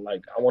to,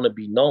 like I want to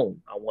be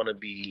known. I want to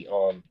be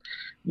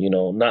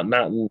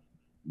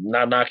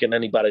not knocking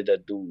anybody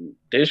that do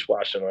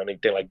dishwashing or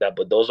anything like that,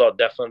 but those are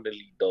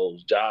definitely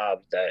those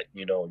jobs that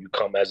you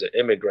come as an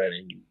immigrant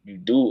and you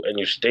do and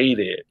you stay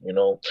there,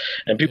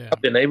 and people Yeah.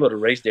 have been able to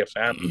raise their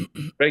family,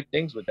 great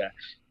things with that.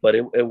 But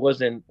it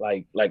wasn't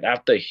like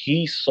after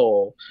he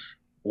saw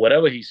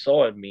whatever he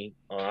saw in me,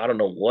 I don't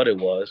know what it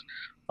was,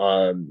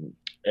 um,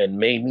 and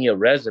made me a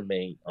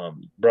resume.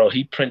 Bro,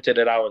 he printed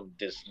it out in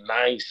this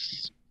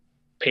nice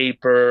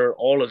paper,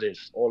 all of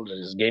this.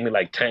 Gave me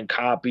like 10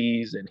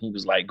 copies, and he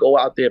was like, "Go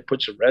out there,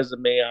 put your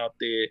resume out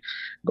there,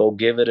 go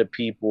give it to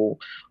people."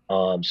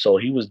 So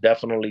he was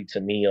definitely to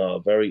me a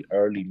very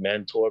early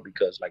mentor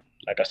because, like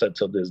I said,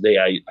 till this day,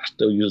 I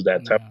still use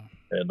that term,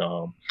 Yeah.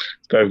 and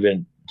it's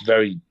been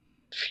very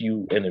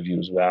few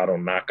interviews where I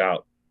don't knock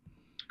out.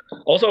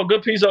 Also, a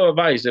good piece of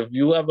advice: if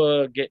you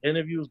ever get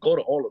interviews, go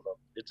to all of them.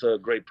 It's a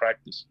great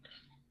practice.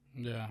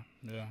 Yeah.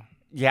 Yeah.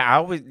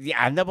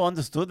 I never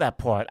understood that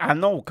part. I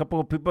know a couple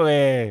of people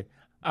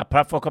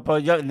applied for a couple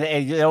of jobs, and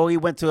they only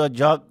went to a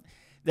job,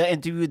 the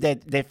interview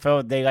that they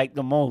felt they liked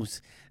the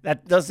most.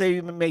 That doesn't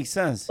even make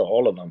sense. To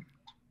all of them.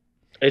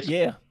 It's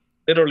Yeah,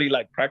 literally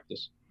like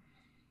practice.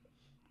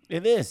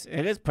 it is.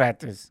 It is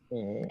practice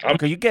I'm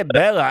because you get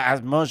better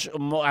as much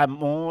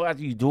more as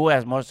you do,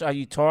 as much as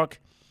you talk.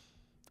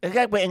 It's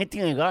like with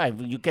anything in life,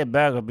 you get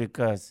better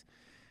because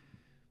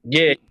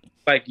Yeah,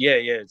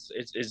 yeah.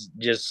 It's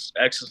just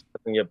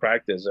exercising your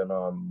practice and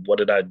what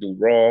did I do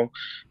wrong,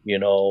 you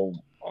know,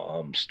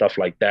 stuff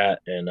like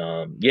that. And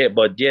yeah,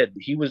 but yeah,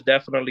 he was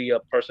definitely a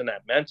person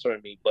that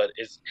mentored me, but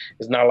it's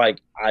not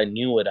like I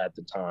knew it at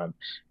the time.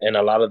 And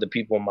a lot of the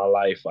people in my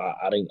life,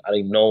 I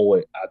didn't know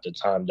it at the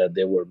time that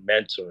they were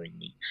mentoring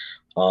me.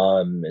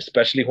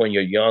 Especially when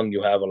you're young,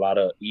 you have a lot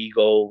of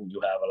ego, you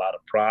have a lot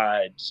of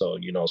pride. So,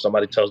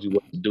 somebody tells you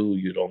what to do,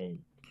 you don't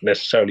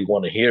necessarily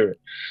want to hear it.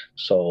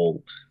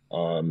 So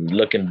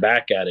looking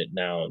back at it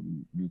now,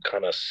 you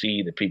kind of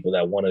see the people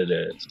that wanted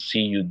to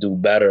see you do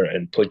better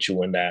and put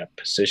you in that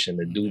position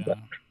to do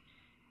better.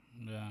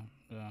 Yeah. Yeah.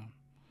 Yeah.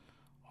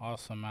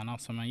 Awesome, man.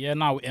 Awesome, man. Yeah,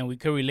 no, and we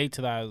could relate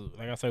to that.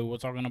 Like I said, we were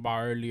talking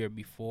about earlier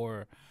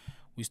before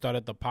we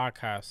started the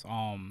podcast.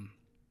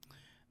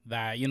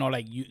 That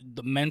like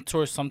the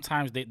mentors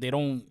sometimes they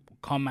don't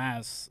come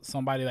as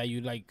somebody that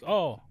you like.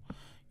 Oh,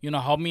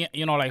 help me.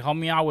 Like help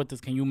me out with this.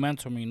 Can you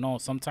mentor me? No,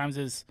 sometimes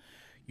it's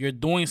you're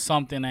doing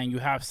something and you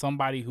have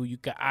somebody who you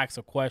can ask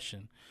a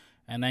question,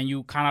 and then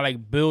you kind of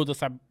like build this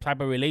type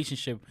of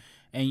relationship,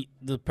 and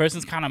the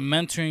person's kind of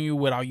mentoring you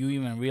without you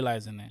even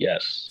realizing it.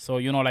 Yes. So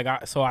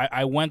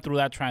I went through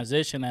that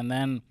transition, and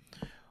then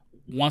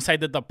once I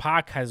did the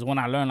podcast, when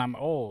I learned,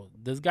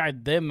 this guy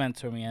did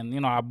mentor me,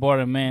 and I brought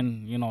him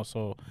in,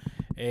 so,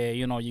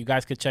 you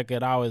guys could check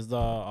it out. Is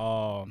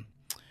the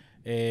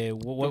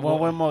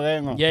Buen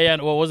Moreno. yeah.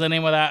 What was the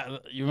name of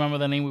that? You remember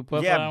the name we put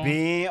for that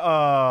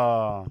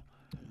Yeah, one?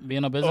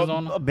 Being a business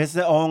owner. a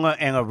business owner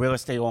and a real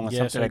estate owner, Yeah,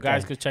 something so like you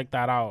guys that. could check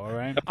that out. All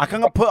right. I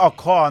can put a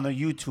call on the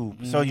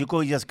YouTube, so you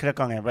could just click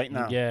on it right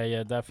now.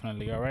 Yeah,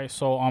 definitely. All right.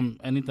 So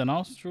anything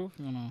else,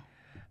 Truth?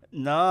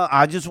 No,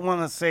 I just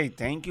want to say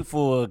thank you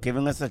for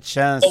giving us a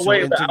chance Oh to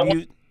wait,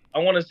 interview. I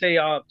want to say,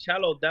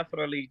 Cello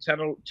definitely,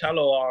 Cello,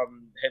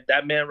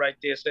 that man right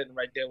there, sitting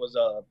right there, was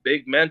a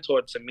big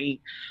mentor to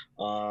me.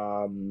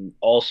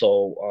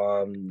 Also,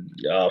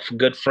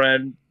 good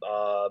friend.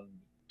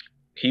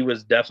 He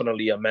was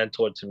definitely a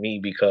mentor to me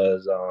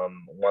because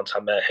once I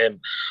met him,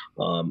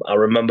 I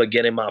remember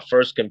getting my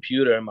first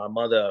computer and my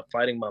mother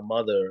fighting my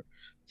mother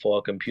for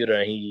a computer,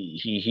 and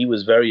he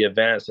was very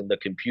advanced in the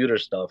computer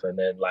stuff, and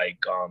then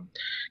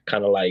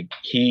kind of like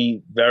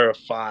he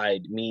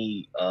verified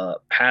me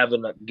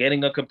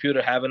getting a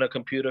computer, having a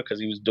computer, because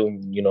he was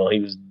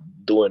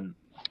doing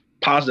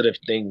positive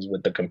things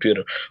with the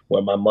computer,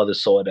 where my mother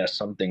saw it as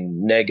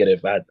something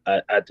negative at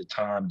the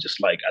time.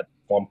 Just like at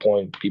one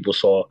point, people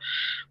saw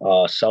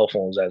cell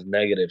phones as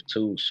negative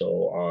too.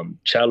 So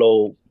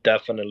Cello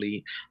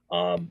definitely,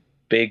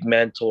 big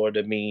mentor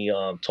to me.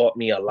 Taught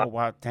me a Oh lot.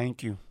 wow,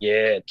 thank you.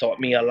 Yeah, taught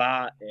me a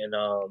lot, and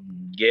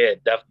yeah,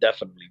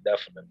 definitely.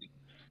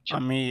 I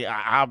mean,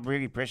 I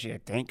really appreciate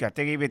it. Thank you. I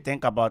didn't even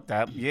think about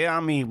that. Yeah, I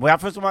mean, when I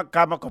first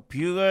got my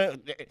computer,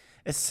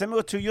 it's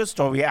similar to your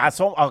story. I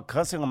saw a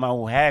cousin of mine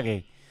who had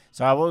it.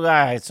 So I was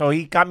like, so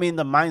he got me in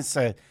the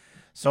mindset.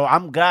 So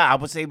I'm glad I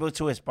was able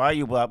to inspire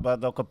you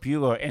about the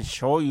computer and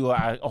show you.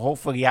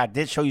 Hopefully, I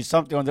did show you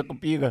something on the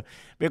computer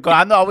because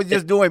I know I was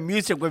just doing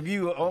music with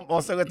you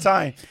most of the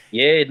time.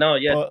 Yeah, no,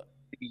 yeah, But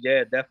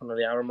yeah,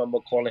 definitely. I remember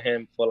calling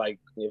him for like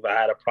if I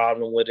had a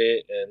problem with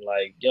it and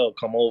like, yo,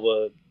 come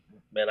over.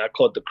 Man, I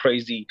caught the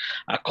crazy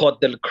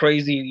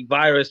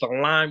virus on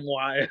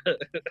LimeWire.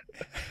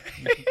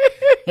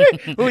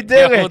 who Yo,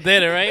 did who it?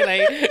 did it, right?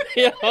 Like,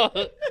 yo,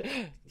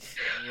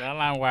 that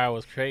line wire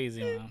was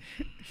crazy, man.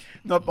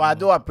 No, but I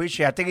do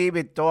appreciate. I think he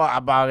even thought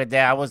about it.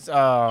 That I was,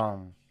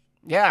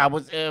 yeah, I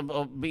was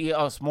be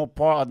a small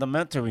part of the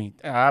mentoring.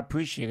 I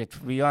appreciate it. To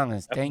be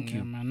honest, thank Yeah,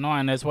 you. man. No,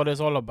 and that's what it's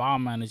all about,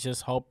 man. It's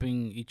just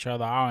helping each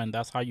other out, and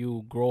that's how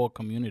you grow a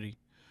community.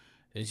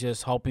 It's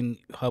just helping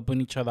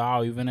each other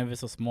out, even if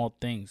it's a small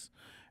things.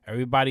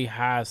 Everybody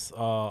has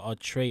a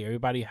trait.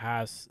 Everybody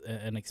has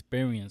an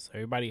experience.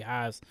 Everybody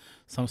has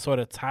some sort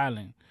of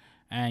talent,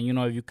 and you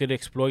know if you could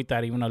exploit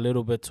that even a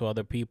little bit to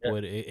other people,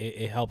 Yeah,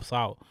 it helps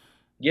out.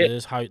 yeah,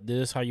 This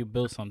is how you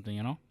build something,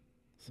 you know.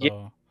 yeah.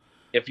 So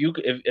If you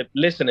could, if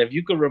listen, if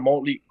you could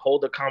remotely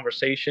hold a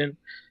conversation,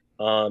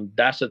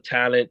 that's a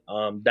talent.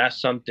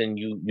 That's something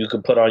you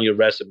could put on your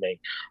resume.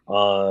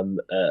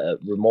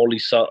 Remotely,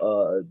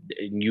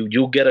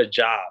 you get a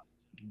job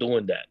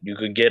doing that. You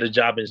could get a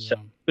job in sales.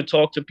 yeah, You could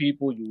talk to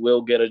people. You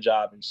will get a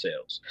job in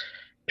sales.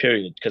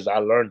 Period. Because I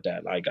learned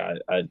that. Like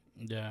I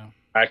yeah,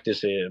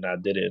 practiced it and I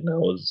did it, and I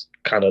was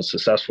kind of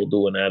successful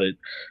doing at it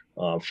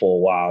for a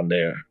while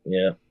there.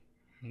 Yeah.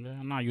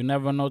 yeah. No, you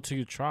never know till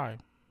you try.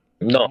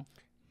 You No.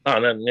 know, No.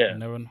 No. you Yeah.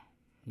 never know.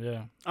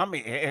 Yeah, I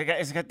mean,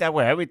 it's got that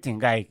way everything.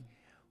 Like,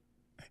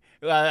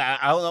 I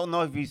don't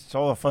know if you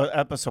saw the first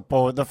episode,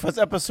 Paul. The first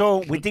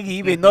episode, we didn't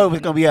even know it was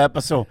gonna be an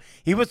episode.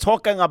 He was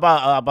talking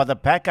about the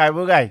pack guy.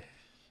 We're like,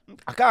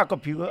 I got a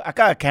computer, I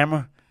got a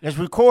camera. Let's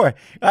record.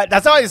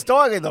 That's how it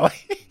started, though.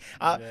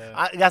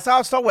 That's how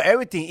I start with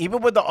everything.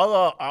 Even with the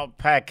other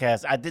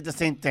podcasts, I did the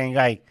same thing.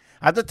 Like,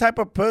 I'm the type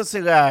of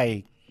person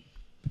like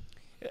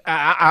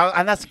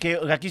I'm not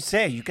scared. Like you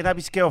said, you cannot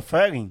be scared of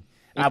failing.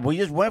 We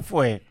just went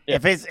for it. Yeah.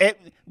 If it's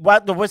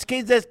what the worst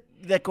case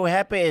that could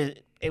happen is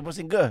it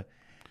wasn't good.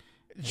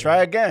 Try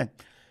again.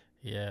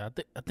 yeah.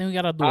 I think we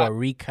gotta do I a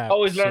recap.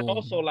 always learn soon.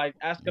 also like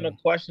asking a Yeah.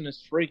 question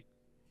is free.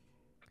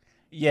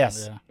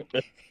 Yes. Yeah,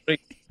 It's free.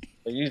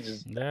 You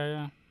just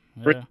yeah.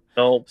 free. Yeah.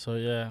 No, So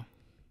yeah.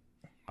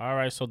 All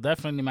right. So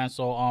definitely, man.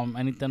 So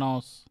anything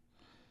else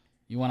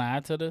you want to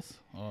add to this?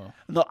 Or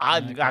No,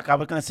 like I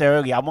was gonna say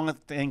earlier, I want to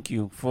thank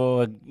you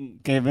for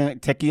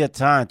taking your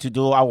time to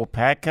do our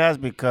podcast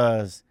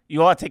because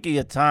you are taking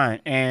your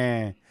time,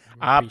 and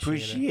I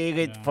appreciate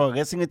it Yeah. for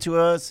listening to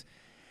us.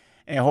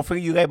 And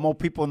hopefully, you let more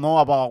people know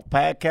about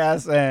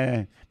podcasts.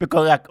 And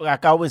because,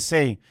 like I always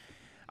say,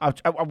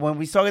 when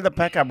we started the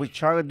podcast, we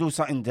try to do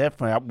something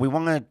different. We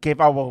want to give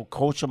our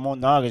culture more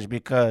knowledge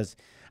because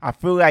I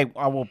feel like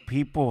our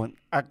people.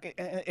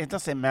 It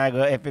doesn't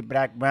matter if it's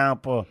black, brown,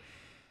 but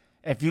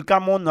if you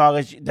got more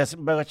knowledge, there's a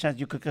better chance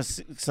you could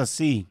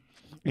succeed.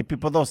 If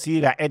people don't see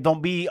that, and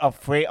don't be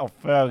afraid of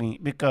failing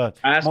because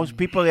ask most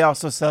people that are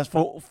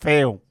successful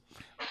fail.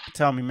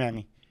 Tell me,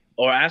 Manny.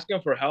 or asking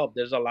for help.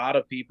 There's a lot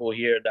of people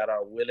here that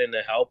are willing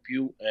to help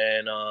you,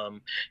 and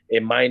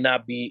it might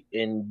not be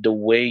in the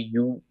way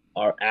you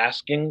are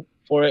asking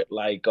for it.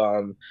 Like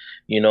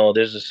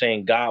there's a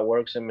saying, God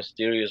works in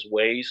mysterious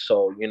ways.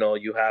 So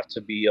you have to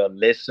be a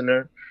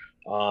listener,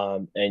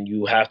 and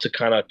you have to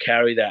kind of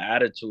carry that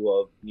attitude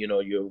of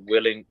you're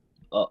willing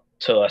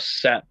to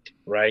accept,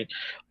 right?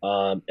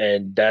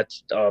 And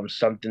that's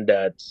something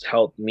that's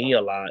helped me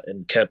a lot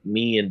and kept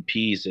me in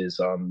peace. Is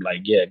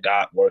like, yeah,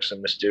 God works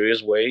in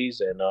mysterious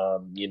ways, and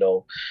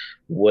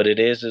what it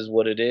is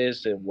what it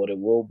is, and what it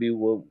will be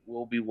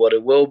what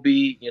it will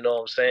be. You know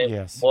what I'm saying?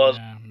 Yes. Was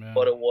Yeah.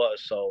 what it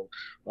was. So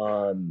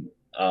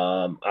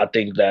I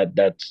think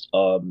that's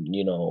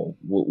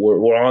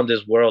we're on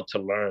this world to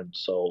learn.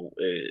 So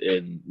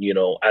and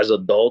as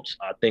adults,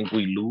 I think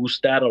we lose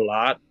that a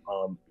lot.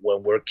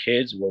 When we're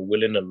kids, we're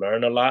willing to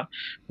learn a lot.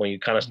 When you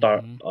kind of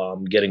start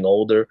Mhm. getting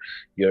older,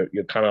 you're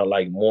kind of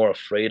like more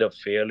afraid of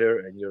failure,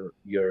 and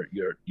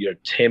you're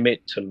timid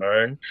to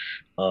learn.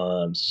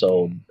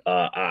 So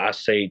I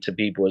say to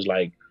people is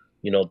like,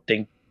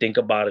 think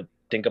about it.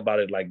 Think about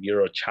it like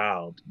you're a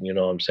child. You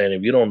know what I'm saying?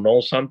 If you don't know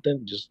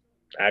something, just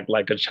act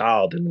like a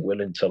child and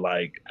willing to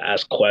like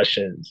ask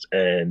questions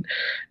and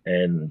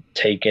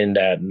take in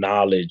that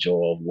knowledge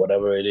or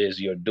whatever it is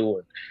you're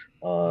doing.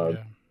 Uh,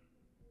 Yeah.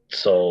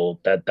 so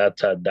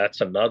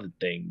that's another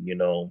thing.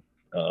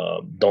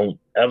 Don't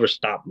ever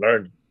stop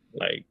learning,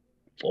 like,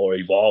 or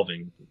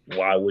evolving.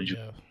 Why would you?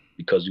 Yeah.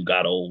 Because you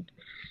got old.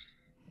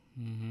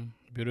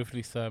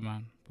 Beautifully said,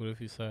 man.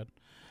 Beautifully said.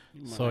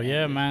 So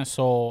yeah, man.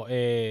 So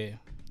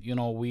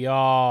we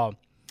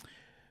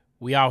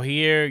out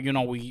here.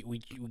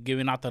 We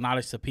giving out the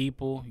knowledge to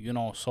people.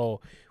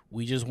 So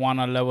we just want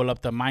to level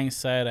up the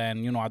mindset.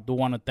 And I do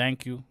want to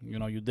thank you.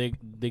 You did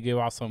give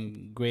out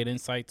some great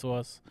insight to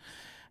us.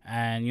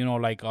 And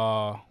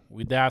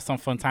we did have some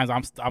fun times.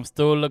 I'm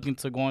still looking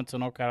to go into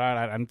North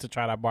Carolina. I need to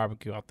try that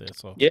barbecue out there.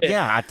 So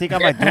Yeah, I think I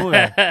might do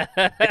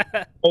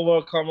that.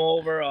 Come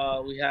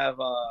over. We have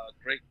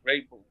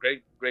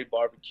great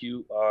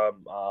barbecue.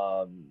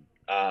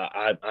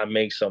 I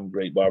make some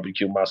great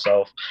barbecue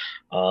myself.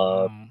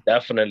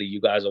 Definitely,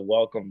 you guys are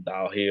welcomed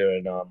out here,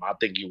 and I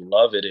think you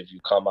love it if you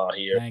come out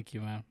here. Thank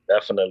you, man.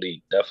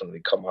 Definitely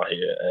come out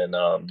here, and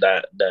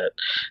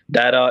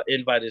that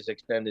invite is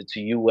extended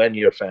to you and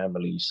your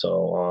family.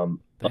 So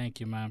thank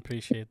you, man.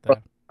 Appreciate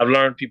that. I've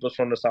learned people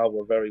from the South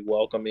were very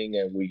welcoming,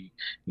 and we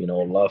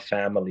love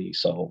family.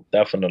 So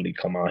definitely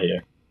come out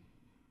here.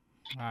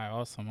 All right,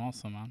 awesome, man.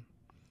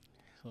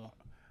 So,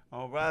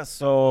 all right,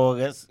 so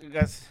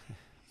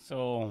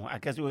I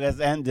guess we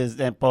guys end this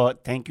then.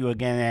 But thank you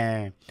again,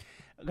 and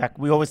like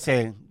we always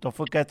say, don't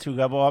forget to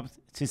level up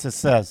to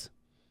success.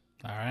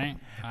 All right,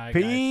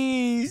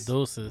 Peace. Guys.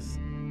 Deuces.